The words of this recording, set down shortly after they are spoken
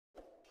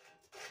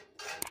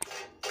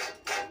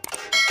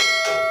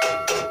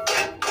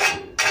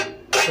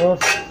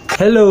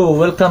Hello,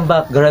 welcome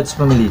back Garage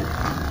family.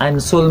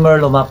 I'm Sulmer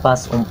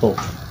Lumapas Umpo.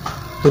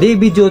 Today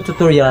video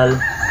tutorial,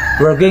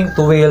 we're going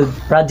to weld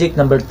project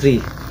number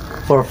 3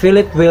 for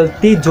fillet weld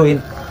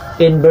T-joint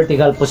in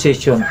vertical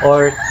position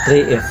or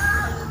 3F.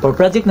 For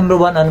project number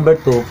 1 and number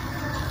 2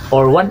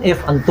 or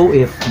 1F and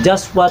 2F,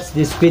 just watch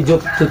this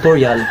video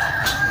tutorial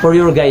for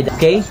your guide,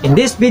 okay? In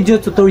this video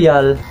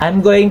tutorial,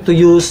 I'm going to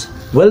use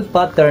weld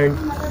pattern,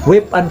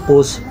 whip and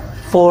push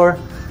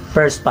for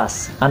first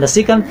pass, and the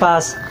second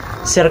pass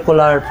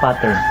circular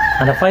pattern,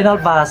 and the final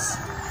pass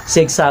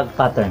zigzag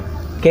pattern,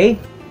 okay?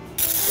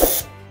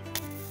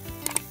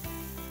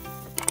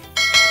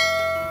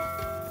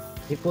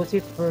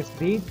 Deposit first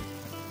bead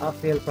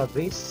uphill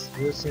progress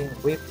using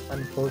whip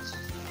and push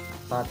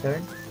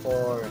pattern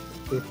for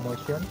whip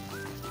motion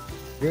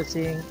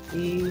using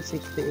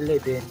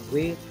E6011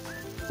 with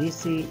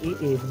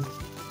DCEN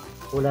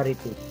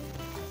Polarity,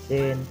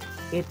 then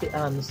 80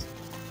 amps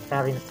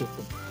current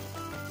setting,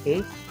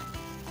 okay?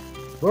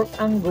 Work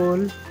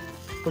angle,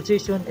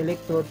 position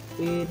electrode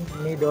in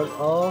middle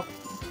of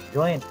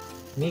joint,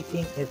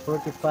 making a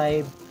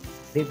 45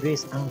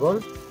 degrees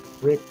angle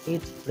with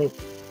each flip,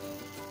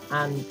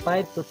 and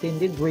 5 to 10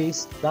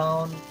 degrees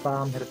down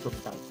from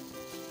horizontal,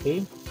 okay?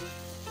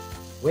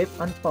 Whip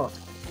and push.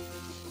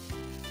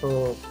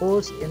 So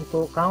push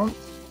into count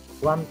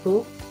 1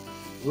 2,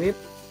 whip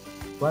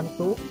 1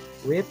 2,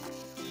 whip,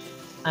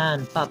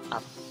 and pop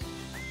up.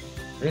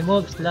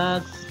 Remove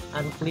slugs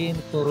and clean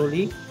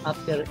thoroughly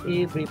after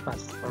every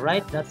pass.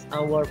 Alright, that's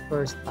our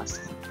first pass.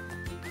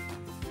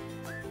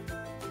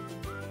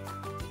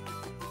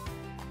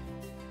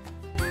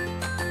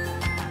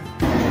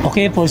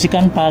 Okay, for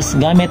second pass,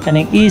 gamit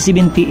taning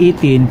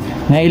E7018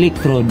 nga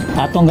electrode.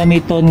 Atong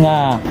gamiton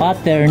nga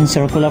pattern,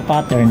 circular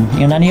pattern.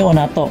 Yung naniyo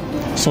nato.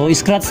 So,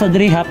 scratch sa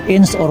diri, half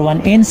inch or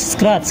 1 inch.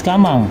 Scratch,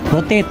 kamang.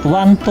 Rotate,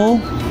 1 2,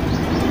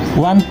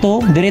 1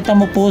 2. Dirita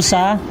mo po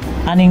sa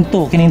aning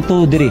 2, kining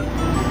 2 diri.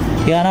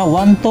 Kaya na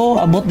 1 2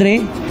 abot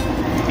diri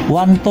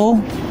 1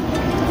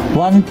 2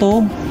 1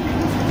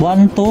 2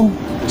 1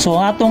 2. So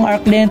atong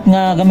arc length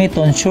nga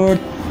gamiton short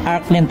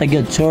arc length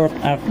gyud, short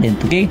arc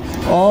length, okay,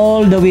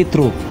 all the way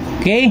through,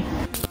 okay?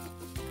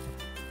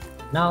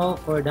 Now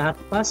for the half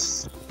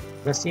pass,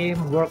 the same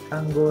work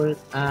angle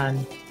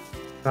and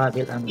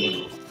travel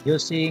angle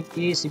using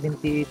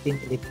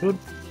E7018 electrode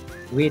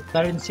with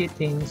current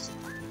settings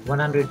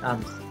 100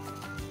 amps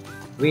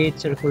with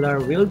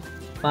circular weld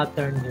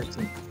pattern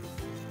using,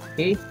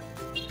 okay?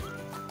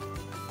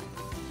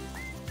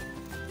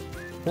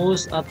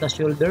 Push up the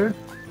shoulder,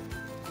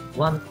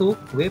 1 2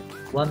 whip,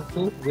 1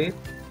 2 whip,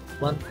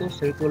 1 2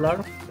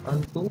 circular,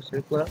 1 2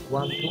 circular,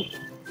 1 2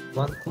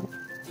 1 2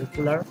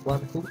 circular,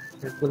 1 2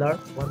 circular,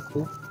 1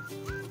 2,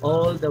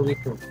 all the way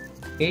through,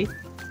 okay?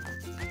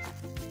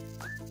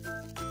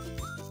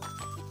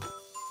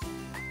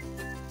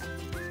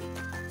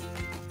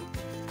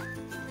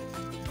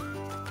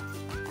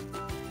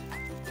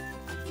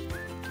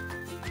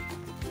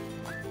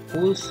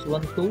 Push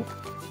 1 2,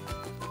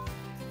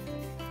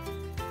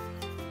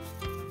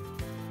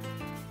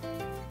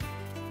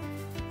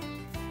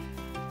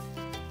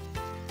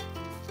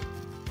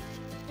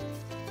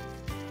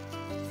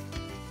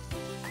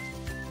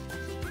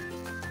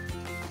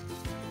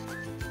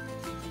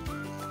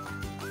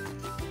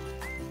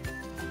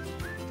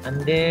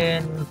 and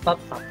then pop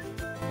up.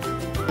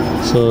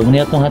 So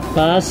muna atong hot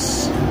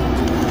pass.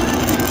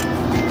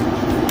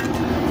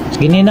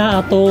 Gini na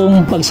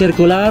atong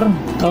pag-circular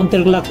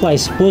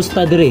counterclockwise, push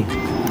ta diri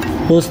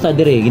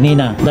gini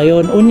na.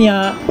 Dayon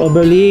unya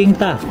overlaying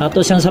ta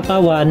ato siyang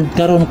sapawan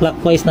karon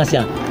clockwise na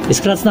siya.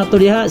 Scratch na to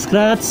diha,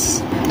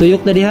 scratch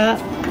tuyok na diha.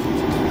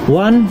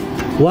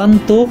 1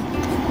 1 2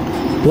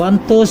 1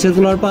 2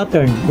 circular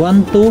pattern,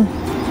 1 2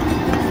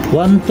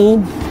 1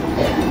 2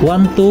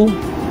 1 2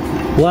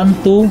 1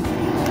 2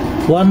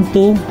 1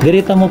 2.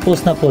 Dirita mo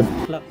post na pod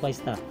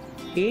clockwise ta,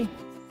 okay?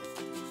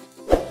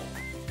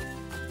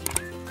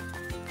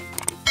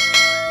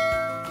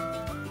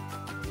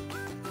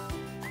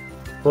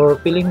 For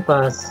filling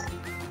pass,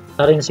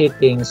 current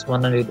settings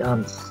 100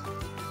 amps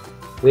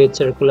with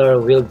circular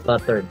weld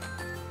pattern.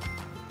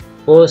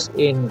 Push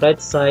in right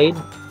side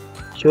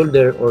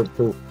shoulder or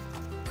 2,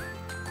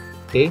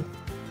 okay?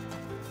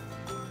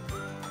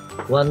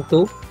 1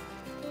 2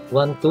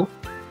 1 2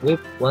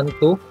 whip, 1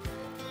 2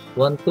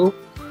 1 2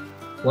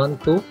 1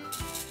 2.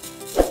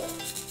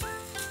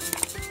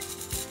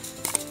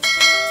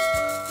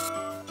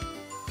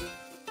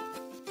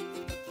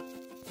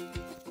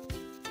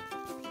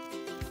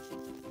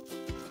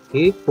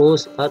 Okay,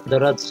 push at the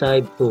right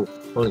side 2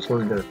 or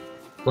shoulder.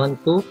 1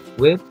 2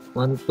 whip,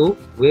 1 2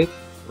 whip,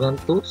 1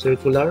 2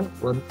 circular,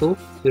 1 2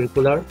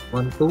 circular,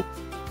 1 2,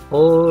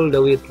 all the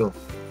way through,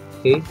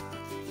 okay?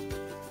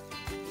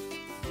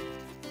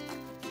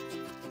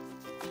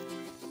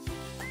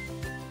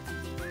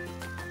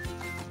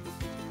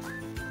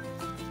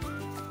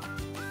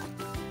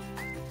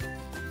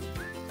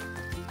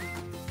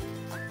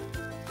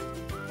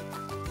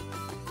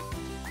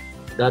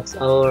 That's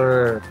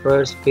our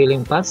first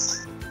filling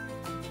pass.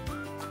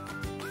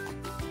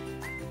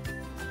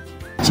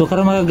 So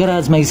karon mga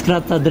garage, may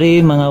scrap ta diri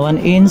mga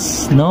 1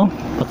 inch, no?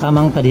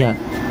 Pakamang ta diha.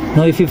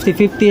 No,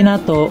 50-50 na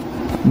to.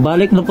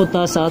 Balik na po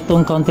ta sa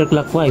atong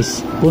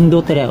counterclockwise.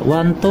 Pundo ta diha.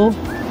 1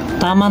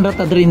 2. Tama ra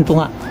ta diri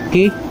tunga.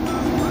 Okay?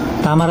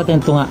 Tama ra ta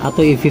tunga.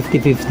 Ato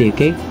i-50-50,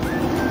 okay?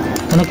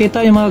 Kung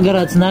nakita yung mga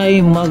garage na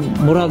ay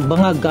magmurag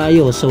bangag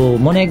kayo. So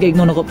mo na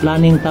igno nako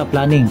planning.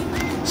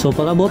 So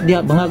pagabot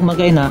diha bangag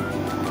magay na.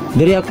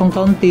 Diri akong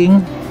counting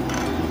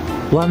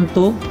 1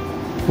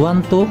 2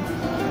 1 2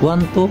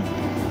 1 2.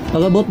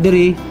 Pagabot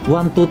diri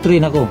 1 2 3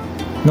 nako.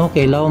 No,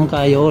 kay lawom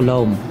kayo,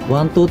 lawom.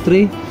 1 2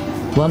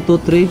 3 1 2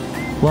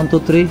 3 1 2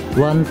 3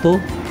 1 2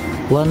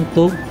 1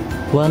 2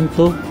 1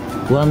 2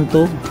 1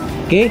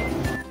 2. Okay?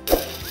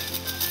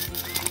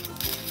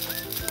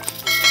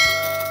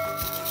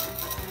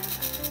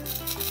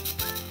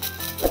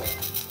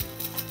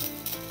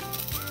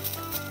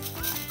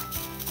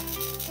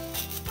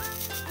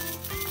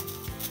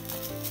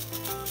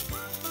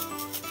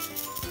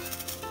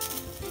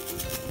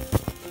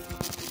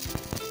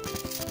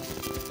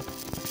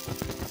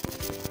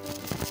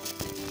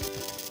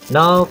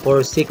 Now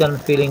for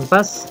second filling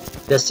pass,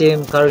 the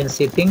same current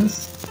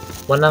settings,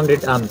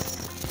 100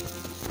 amps,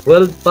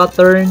 weld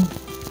pattern,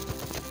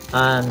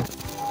 and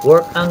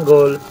work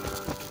angle,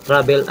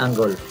 travel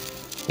angle.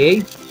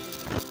 Okay.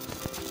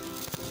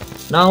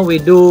 Now we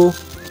do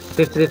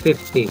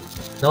 50-50.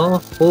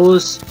 No,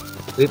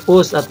 we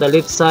push at the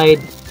left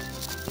side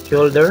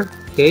shoulder.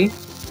 Okay,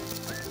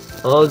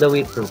 all the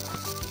way through.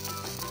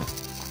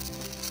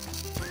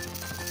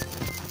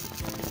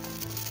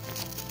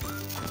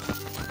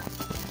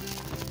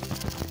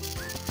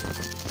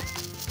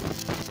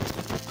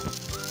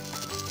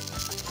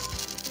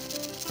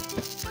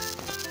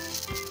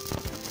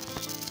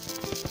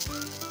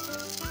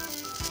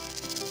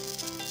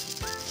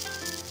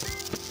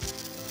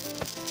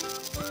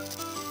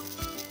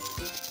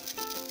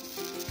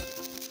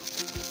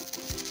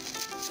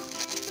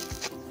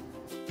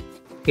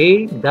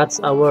 Okay,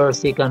 that's our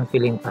second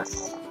filling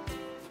pass.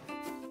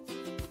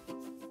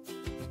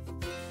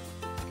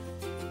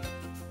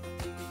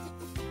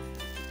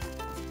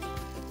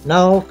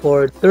 Now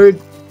for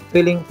third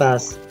filling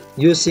pass,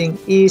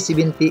 using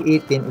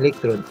E7018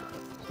 electrode,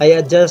 I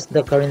adjust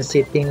the current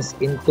settings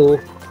into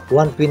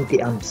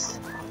 120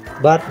 amps.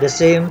 But the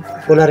same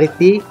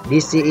polarity,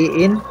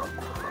 DCEN,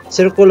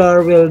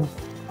 circular weld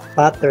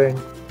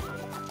pattern,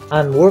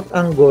 and work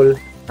angle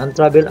and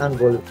travel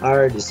angle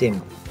are the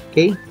same.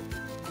 Okay?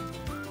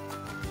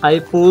 I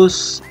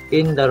push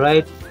in the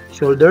right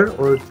shoulder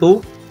or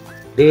 2,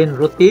 then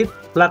rotate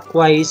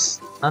clockwise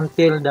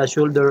until the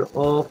shoulder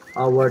of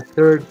our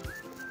third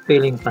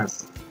filling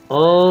pass,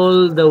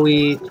 all the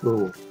way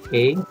through.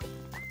 Okay.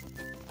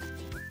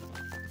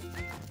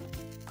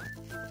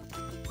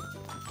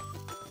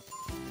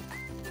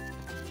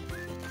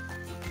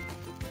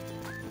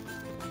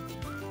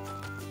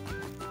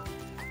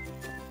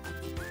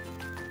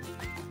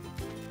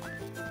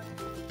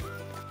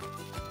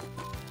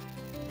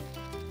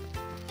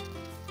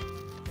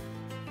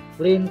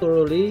 Clean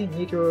thoroughly,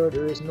 make sure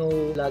there is no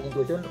lagging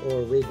portion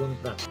or wagon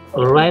track.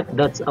 Alright,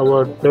 that's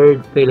our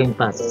third filling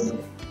pass.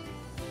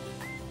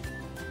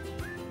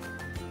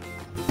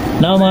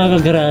 Now mga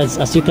ka-garage,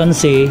 as you can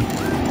see,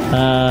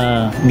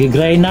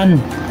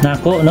 gigrainan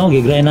nako, no?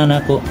 Gigrainan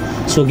nako.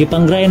 So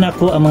gipang-grind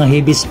nako ang mga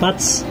heavy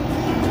spots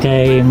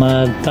kay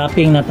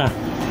mag-capping na ta.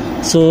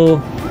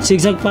 So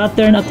zigzag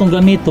pattern akong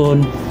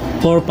gamiton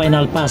for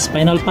final pass.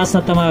 Final pass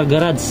na ta mga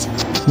garage.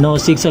 No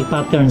zigzag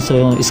pattern.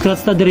 So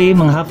scratch ta diri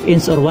mga half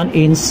inch or 1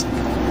 inch.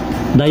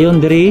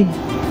 Dayon diri,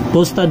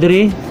 push ta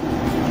diri.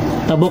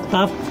 Tabok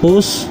tap,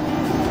 push.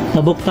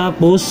 Tabok tap,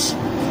 push.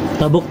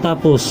 Tabok tap,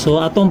 push. So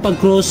atong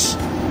pag-cross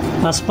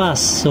pas.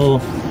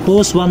 So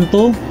push 1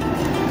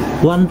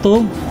 2 1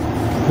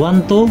 2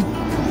 1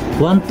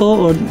 2 1 2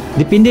 or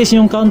depende sa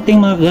yung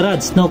counting mga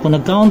garage, no? Kung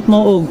nag-count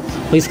mo og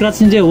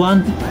pag-scratch niyo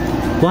 1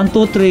 2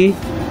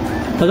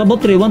 3 pag-abot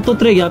 3 1 2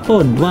 3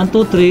 yapon 1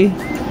 2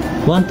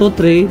 3 1 2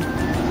 3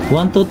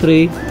 1 2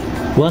 3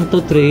 1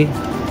 2 3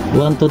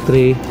 1 2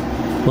 3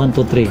 1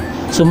 2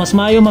 3. So mas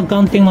maayo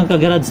mag-counting mga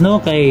ka-garage, no?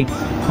 Kay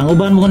ang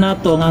uban mo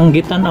nato ang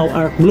gitanaw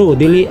arc blue,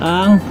 dili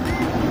ang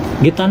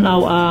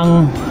gitanaw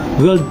ang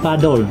weld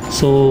paddle.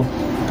 So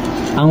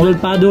ang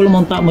weld paddle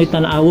mo ta mo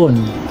tan-awon.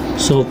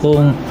 So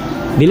kung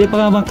dili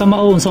pa ka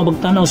kamaon sa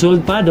magtanaw sa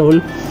weld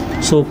paddle,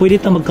 so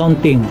pwede ta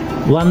mag-counting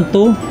 1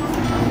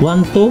 2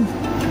 1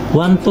 2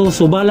 1 2.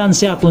 So balance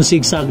siya kung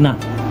zigzag na.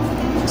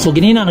 So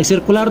ginina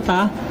nag-circular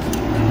ta,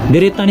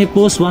 dirita ni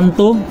push 1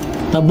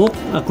 2 tabok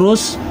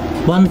across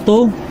 1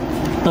 2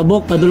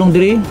 tabok padulong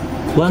diri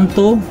 1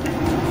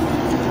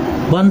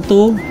 2 1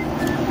 2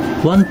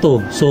 1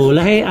 2. So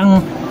lahi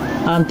ang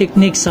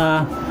technique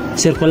sa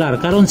circular.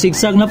 Karon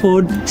zigzag na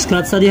pod,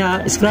 scratch sa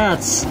diha,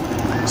 scratch.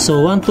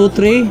 So 1 2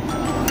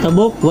 3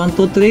 tabok 1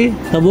 2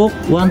 3 tabok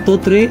 1 2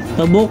 3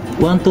 tabok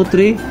 1 2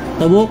 3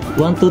 tabok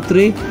 1 2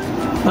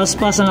 3.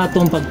 Paspas ang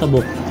atong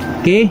pagtabok.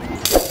 Okay?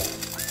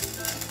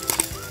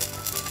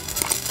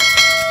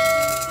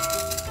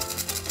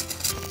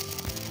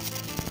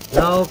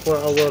 Now for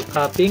our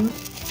capping,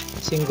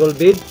 single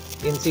bead,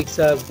 in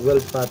zigzag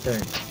weld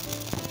pattern.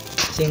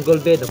 Single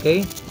bed,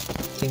 okay?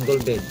 Single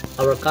bed.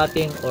 Our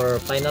cutting or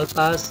final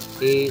pass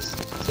is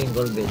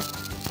single bed.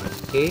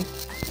 Okay?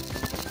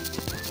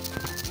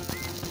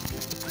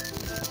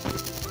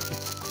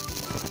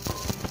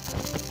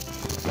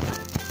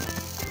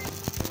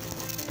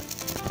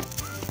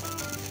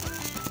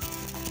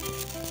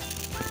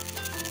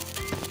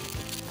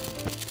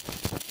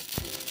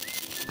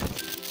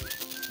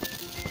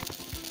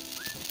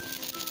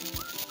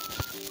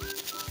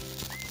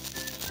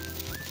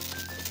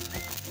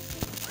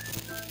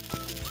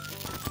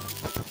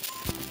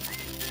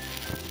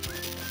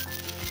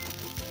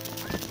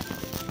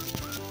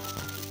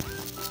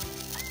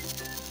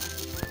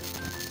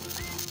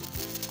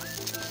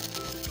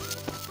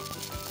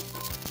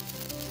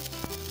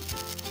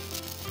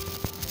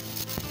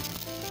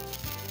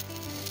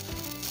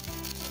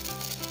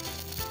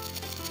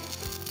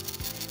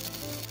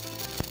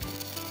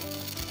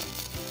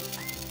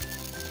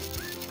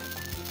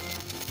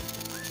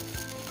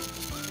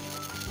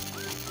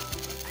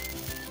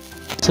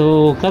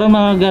 So karon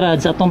mga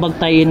garage atong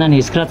pagtayin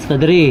ni scratch ta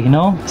diri,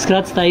 no?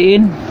 Scratch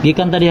tayin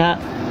gikan ta diha.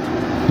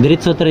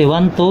 Diretso ta 1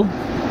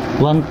 2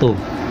 1 2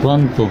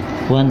 1 2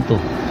 1 2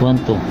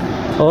 1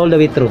 2 all the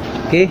way through.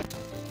 Okay?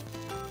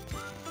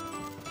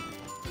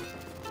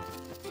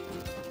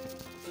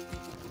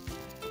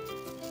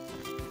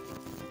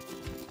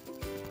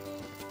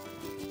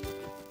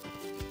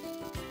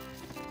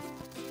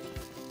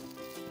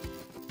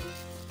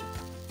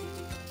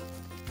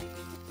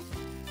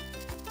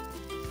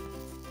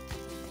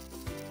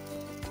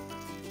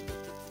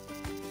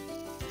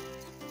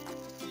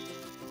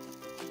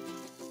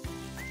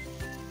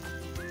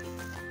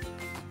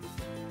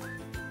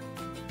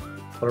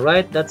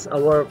 Alright, that's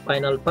our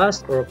final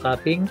pass or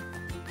cutting.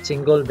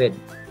 Single bed.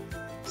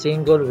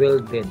 Single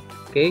weld bed.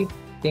 Okay?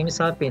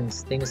 Things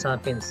happens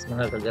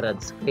mga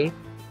kagarads. Okay?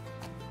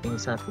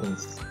 Things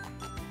happens.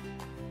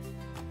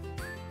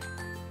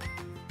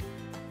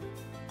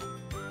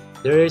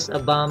 There is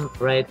a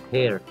bump right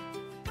here.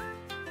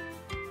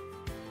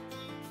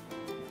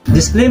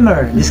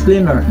 Disclaimer.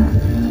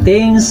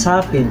 Things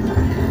happen.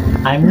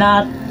 I'm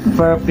not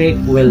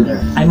perfect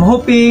welder. I'm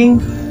hoping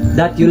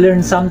that you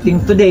learned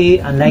something today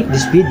and like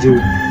this video.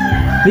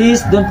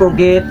 Please don't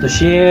forget to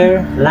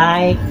share,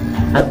 like,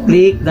 and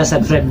click the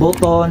subscribe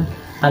button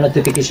and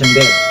notification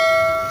bell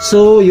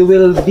so you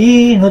will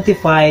be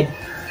notified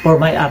for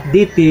my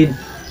updated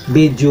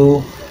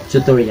video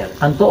tutorial.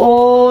 And to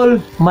all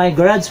my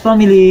garage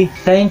family,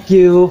 thank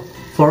you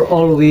for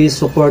always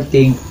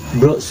supporting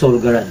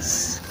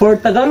BroSulGarage. For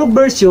Tagalog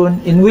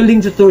version in welding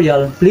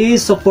tutorial,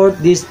 please support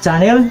this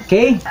channel,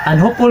 okay? And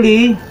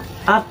hopefully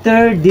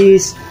after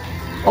this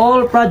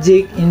all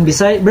project in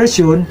Bisaya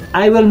version,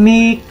 I will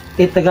make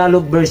a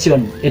Tagalog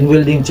version in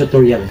welding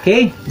tutorial.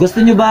 Okay?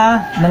 Gusto nyo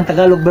ba ng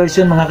Tagalog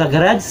version mga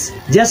kagarads?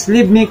 Just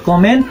leave me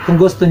comment kung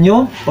gusto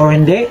nyo or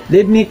hindi.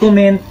 Leave me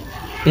comment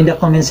in the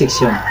comment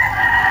section.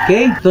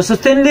 Okay? To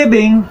sustain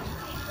living,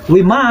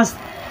 we must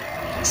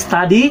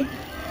study,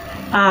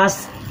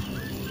 ask,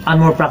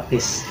 and more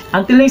practice.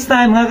 Until next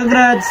time mga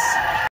kagarads,